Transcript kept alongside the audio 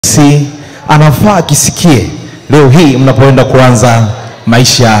unahisi anafaa kisikie leo hii mnapoenda kuanza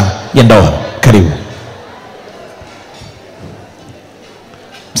maisha ya ndoa? Karibu.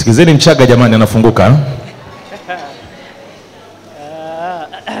 Msikizeni Mchaga jamani, anafunguka.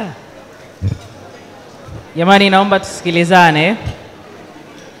 Jamani, naomba tusikilizane.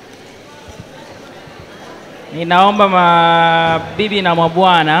 Ninaomba mabibi na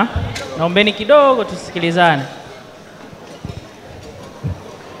mabwana, naombeni kidogo tusikilizane.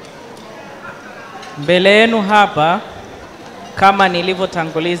 Mbele yenu hapa, kama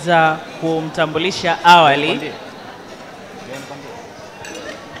nilivyotanguliza kumtambulisha awali,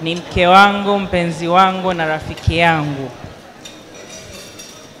 ni mke wangu, mpenzi wangu na rafiki yangu.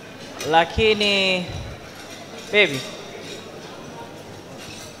 Lakini baby,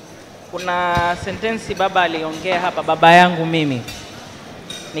 kuna sentensi baba aliongea hapa, baba yangu mimi,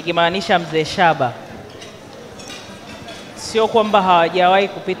 nikimaanisha mzee Shaba. Sio kwamba hawajawahi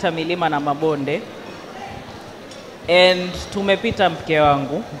kupita milima na mabonde, and tumepita, mke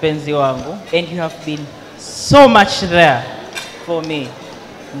wangu, mpenzi wangu, and you have been so much there for me,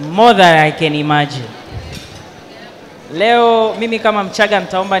 more than I can imagine. Leo mimi kama Mchaga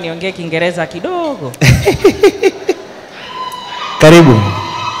nitaomba niongee Kiingereza kidogo. Karibu.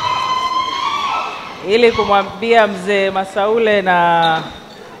 Ili kumwambia mzee Masaule na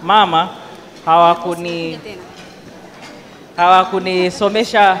mama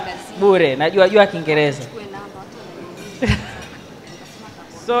hawakunisomesha bure, najua Kiingereza.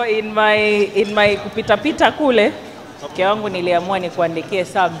 So in my kupita kule, mke wangu niliamua nikuandikie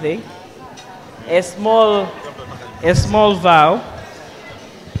something, a small vow.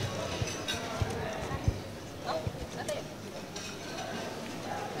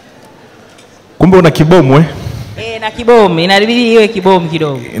 Kumbe una kibomu na kibomu, inabidi iwe kibomu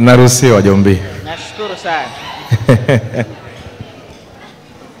kidogo. Inaruhusiwa Jombi. Nashukuru sana.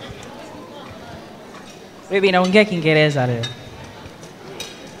 Baby, naongea Kiingereza leo.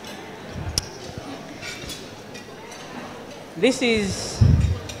 This is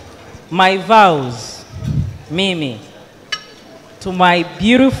my vows, Mimi, to my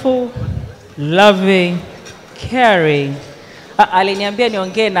beautiful, loving, caring. Aliniambia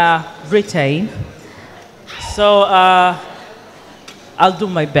niongee na Britain, so I'll do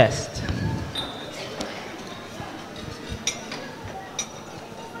my best.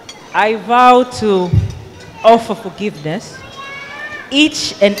 I vow to offer forgiveness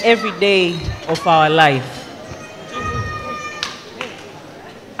each and every day of our life.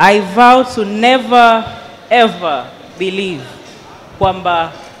 I vow to never ever believe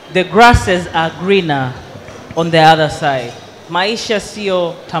kwamba the grasses are greener on the other side. Maisha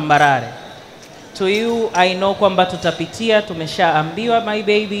sio tambarare. To you, I know kwamba tutapitia, tumeshaambiwa my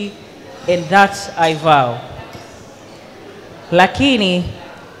baby, and that I vow. Lakini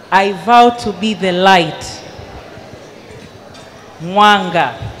I vow to be the light,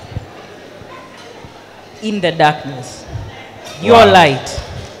 mwanga, in the darkness. Your light.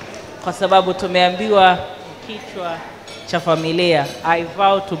 Kwa sababu tumeambiwa kichwa cha familia. I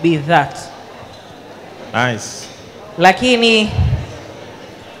vow to be that. Nice. Lakini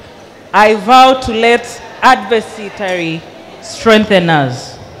I vow to let adversity strengthen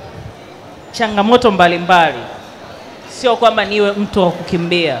us. Changamoto mbalimbali. Sio kwamba niwe mtu wa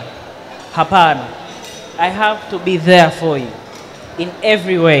kukimbia. Hapana. I have to be there for you in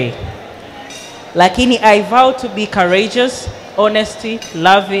every way. Lakini I vow to be courageous, honesty,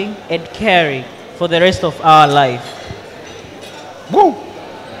 loving, and caring for the rest of our life. Woo.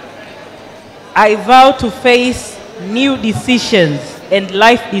 I vow to face new decisions and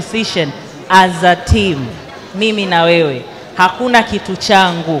life decisions as a team. Mimi na wewe. Hakuna kitu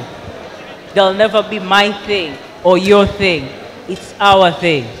changu. There'll never be my thing or your thing. It's our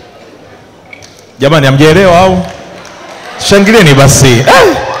thing. Jamani, hamjaelewa au? Shangilieni basi.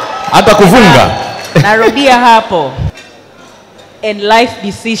 Hata kufunga. Narudia hapo. And life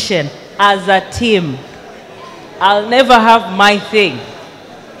decision as a team. I'll never have my thing.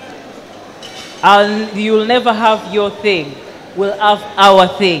 You'll never have your thing. We'll have our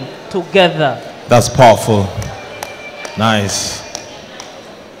thing together. That's powerful. Nice.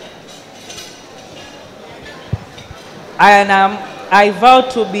 I vow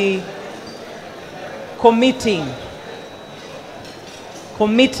to be commitment.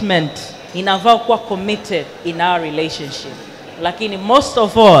 Inavow kuwa committed in our relationship. Lakini most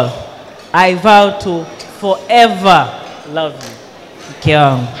of all, I vow to forever love you. Mke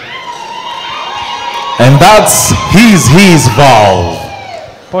wangu. And that's his vow.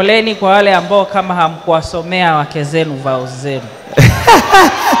 Poleni kwa wale ambao kama hamkuwasomea wake zenu vows zenu.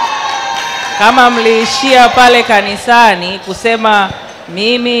 Kama mliishia pale kanisani kusema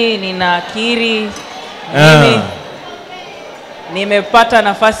Mimi ninakiri mimi nimepata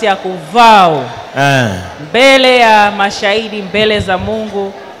nafasi ya kuvao mbele ya mashahidi, mbele za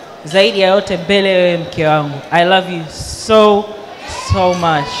Mungu, zaidi ya yote mbele wewe mke wangu. I love you so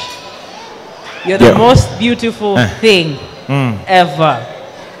much. You're the most beautiful thing ever.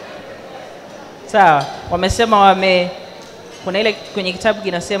 Sawa, wamesema kuna ile kwenye kitabu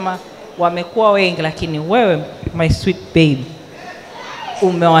kinasema wamekuwa wengi, lakini wewe my sweet babe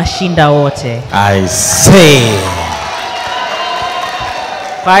umewashinda wote. I say.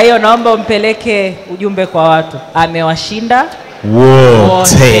 Kwa hiyo naomba umpeleke ujumbe kwa watu, amewashinda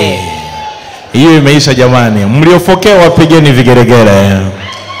wote. Hiyo imeisha jamani. Mliofokea wapigeni vigeregere.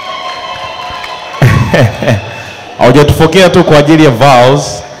 Haujatufokea tu kwa ajili ya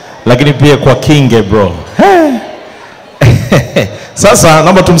Vows, lakini pia kwa Kinge bro. Sasa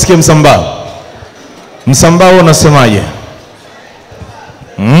naomba tumsikie Msambao. Msambao unasemaje?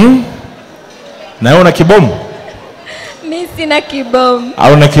 Na wewe una kibomu? Mimi sina kibomu.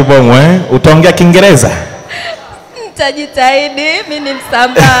 Au una kibomu Utaongea Kiingereza? Nitajitahidi, mimi ni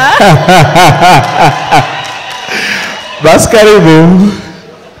Msambaa. Basi karibu.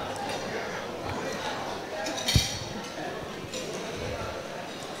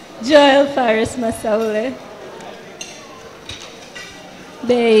 Joel Faris Masaule.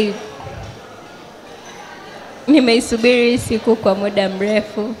 Babe, nimeisubiri siku kwa muda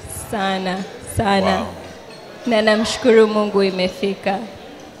mrefu sana. Wow. Na namshukuru Mungu imefika.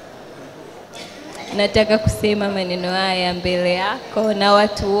 Nataka kusema maneno haya mbele yako na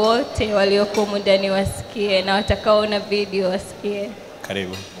watu wote walioko ndani wasikie, na watakaoona video wasikie.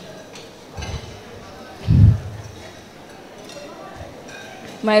 Karibu.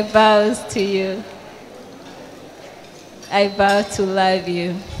 My vows to you. I vow to love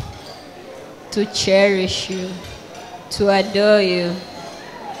you, to cherish you, to adore you,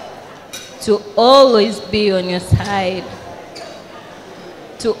 to always be on your side,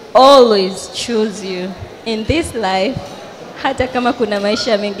 to always choose you in this life. Hata kama kuna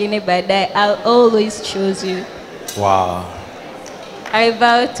maisha mengine baadaye, I'll always choose you. Wow. I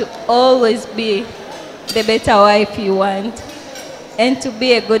vow to always be the better wife you want, and to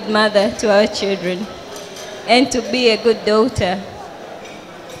be a good mother to our children, and to be a good daughter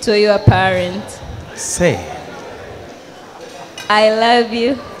to your parents. Say. I love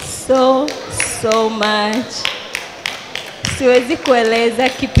you so much. Siwezi kueleza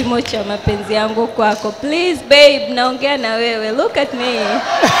kipimo cha mapenzi yangu kwako. Please babe, naongea na wewe. Look at me.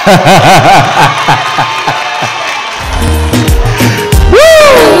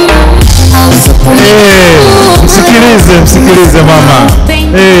 Msikilize mama.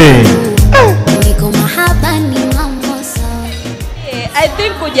 I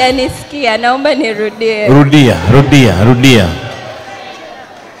think hujanisikia, naomba nirudie. Rudia.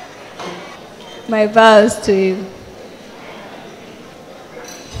 My vows to you.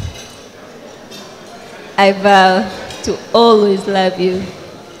 I vow to always love you,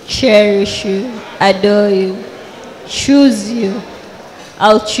 cherish you, adore you, choose you.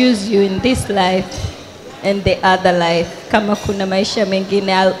 I'll choose you in this life and the other life. Kama kuna maisha mengine,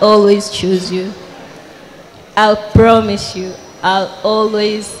 I'll always choose you. I'll promise you, I'll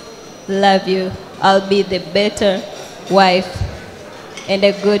always love you. I'll be the better wife and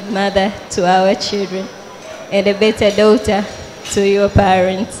a good mother to our children and a better daughter to your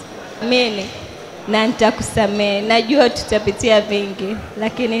parents. Mimi na nitakusamehe. Najua tutapitia vingi,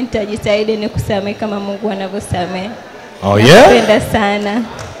 lakini nitajitahidi nikusamehe kama Mungu anavyosamehe. Oh yeah? Napenda sana.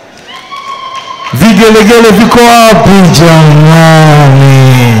 Vigelegele viko wapi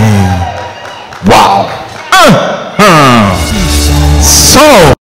jamani? Wow. So